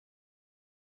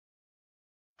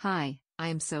Hi, I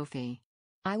am Sophie.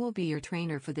 I will be your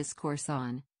trainer for this course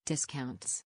on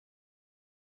discounts.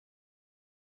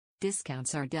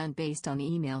 Discounts are done based on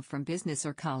email from business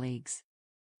or colleagues.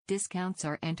 Discounts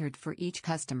are entered for each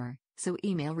customer, so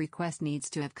email request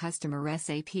needs to have customer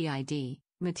SAP ID,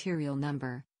 material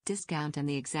number, discount and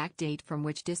the exact date from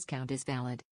which discount is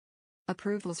valid.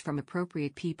 Approvals from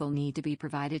appropriate people need to be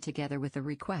provided together with the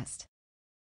request.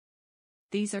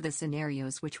 These are the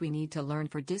scenarios which we need to learn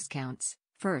for discounts.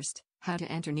 First, how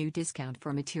to enter new discount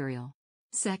for material.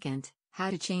 Second,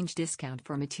 how to change discount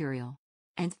for material.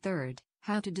 And third,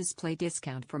 how to display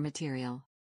discount for material.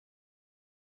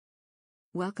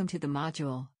 Welcome to the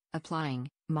module, Applying,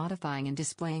 Modifying and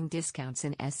Displaying Discounts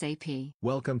in SAP.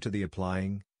 Welcome to the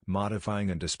Applying,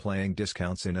 Modifying and Displaying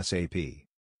Discounts in SAP.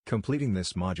 Completing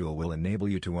this module will enable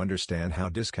you to understand how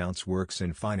discounts works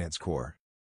in Finance Core.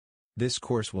 This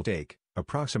course will take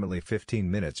approximately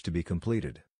 15 minutes to be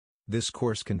completed. This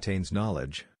course contains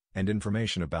knowledge and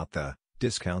information about the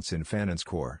discounts in Finance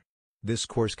Core. This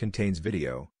course contains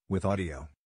video with audio.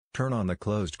 Turn on the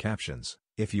closed captions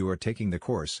if you are taking the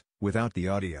course without the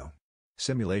audio.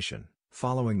 Simulation.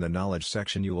 Following the knowledge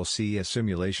section you will see a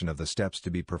simulation of the steps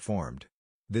to be performed.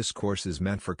 This course is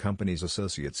meant for companies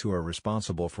associates who are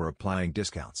responsible for applying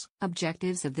discounts.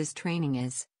 Objectives of this training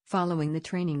is, following the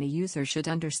training the user should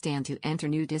understand to enter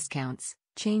new discounts,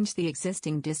 change the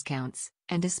existing discounts,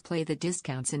 and display the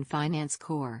discounts in Finance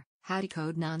Core. How to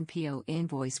code non-PO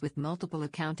invoice with multiple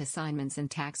account assignments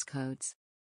and tax codes.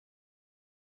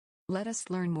 Let us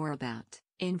learn more about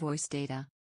invoice data.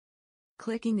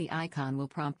 Clicking the icon will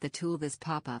prompt the tool this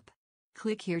pop-up.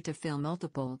 Click here to fill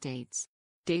multiple dates.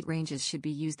 Date ranges should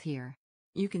be used here.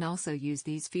 You can also use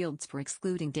these fields for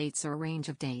excluding dates or range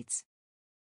of dates.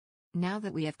 Now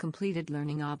that we have completed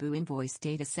learning ABU invoice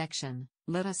data section,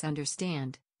 let us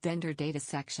understand vendor data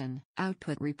section.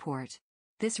 Output report.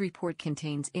 This report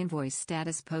contains invoice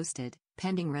status posted,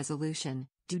 pending resolution,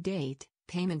 due date,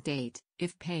 payment date,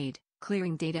 if paid,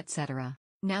 clearing date, etc.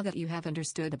 Now that you have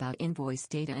understood about invoice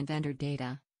data and vendor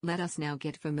data, let us now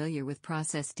get familiar with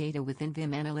process data within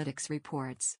Vim Analytics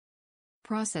reports.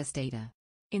 Process data.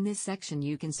 In this section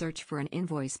you can search for an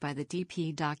invoice by the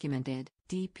DP documented,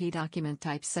 DP document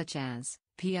types such as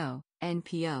PO,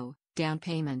 NPO, down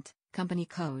payment, company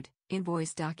code,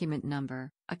 invoice document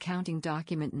number, accounting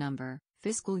document number,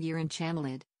 fiscal year and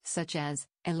channeled, such as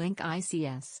A-Link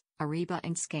ICS, Ariba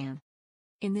and Scan.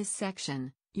 In this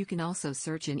section, you can also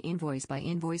search an invoice by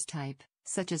invoice type,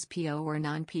 such as PO or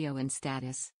non-PO and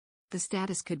status. The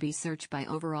status could be searched by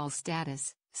overall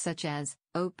status, such as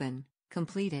open,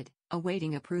 completed,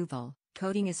 awaiting approval,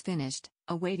 coding is finished,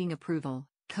 awaiting approval,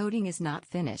 coding is not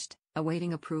finished,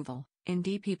 awaiting approval, in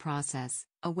DP process,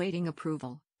 awaiting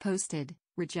approval, posted,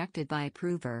 rejected by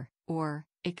approver, or,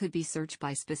 it could be searched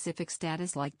by specific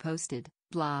status like posted,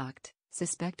 blocked,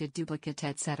 suspected duplicate,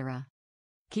 etc.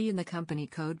 Key in the company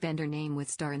code vendor name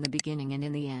with star in the beginning and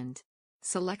in the end.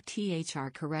 Select THR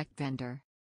correct vendor.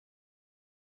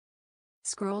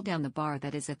 Scroll down the bar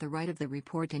that is at the right of the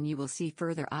report and you will see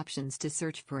further options to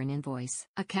search for an invoice.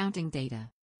 Accounting data.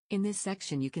 In this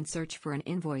section you can search for an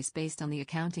invoice based on the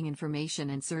accounting information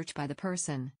and search by the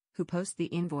person who posts the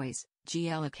invoice,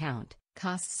 GL account,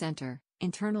 cost center,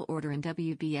 internal order and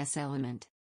WBS element.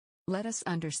 Let us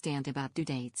understand about due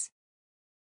dates.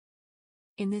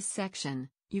 In this section,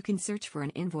 you can search for an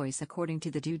invoice according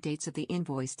to the due dates of the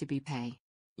invoice to be paid.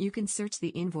 You can search the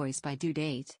invoice by due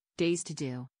date, days to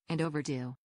due, and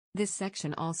overdue. This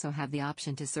section also have the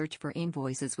option to search for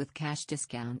invoices with cash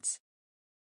discounts.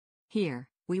 Here,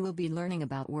 we will be learning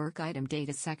about work item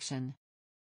data section.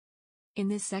 In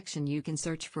this section you can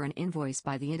search for an invoice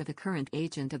by the id of the current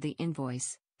agent of the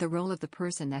invoice, the role of the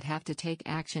person that have to take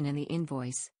action in the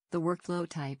invoice, the workflow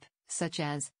type, such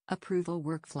as, approval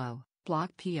workflow,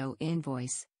 block PO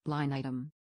invoice, line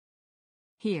item.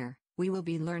 Here, we will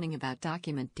be learning about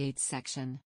document dates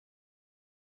section.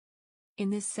 In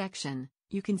this section,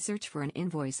 you can search for an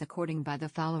invoice according by the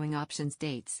following options: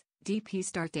 dates, DP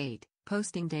start date,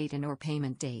 posting date and or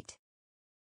payment date.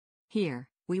 Here,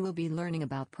 we will be learning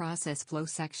about process flow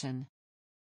section.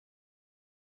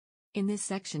 In this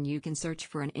section you can search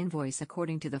for an invoice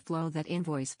according to the flow that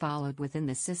invoice followed within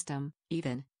the system,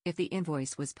 even if the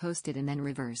invoice was posted and then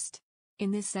reversed.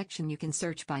 In this section you can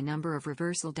search by number of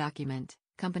reversal document,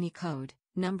 company code,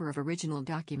 number of original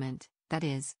document, that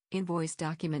is, invoice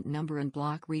document number and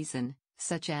block reason,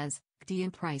 such as, GD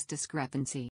and price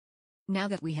discrepancy. Now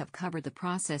that we have covered the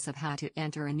process of how to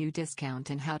enter a new discount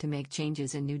and how to make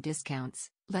changes in new discounts,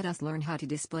 let us learn how to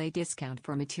display discount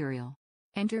for material.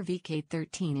 Enter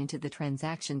VK13 into the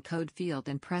transaction code field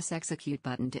and press execute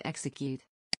button to execute.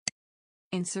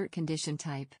 Insert condition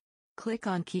type. Click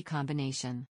on key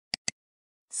combination.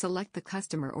 Select the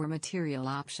customer or material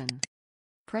option.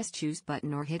 Press choose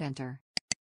button or hit enter.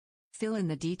 Fill in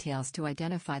the details to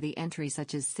identify the entry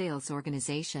such as sales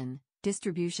organization,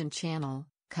 distribution channel,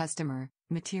 customer,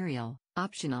 material,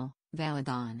 optional, valid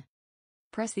on.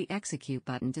 Press the execute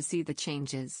button to see the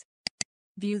changes.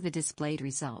 View the displayed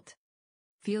result.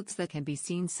 Fields that can be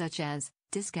seen such as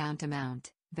discount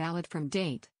amount, valid from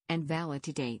date, and valid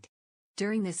to date.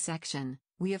 During this section,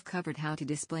 we have covered how to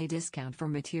display discount for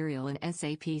material in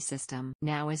SAP system.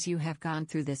 Now, as you have gone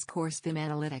through this course VIM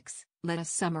Analytics, let us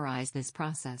summarize this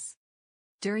process.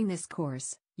 During this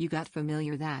course, you got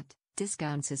familiar that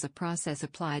discounts is a process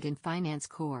applied in Finance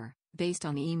Core, based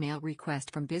on email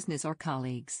request from business or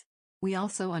colleagues. We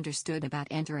also understood about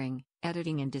entering,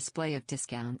 editing and display of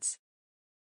discounts.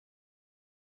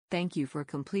 Thank you for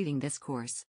completing this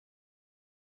course.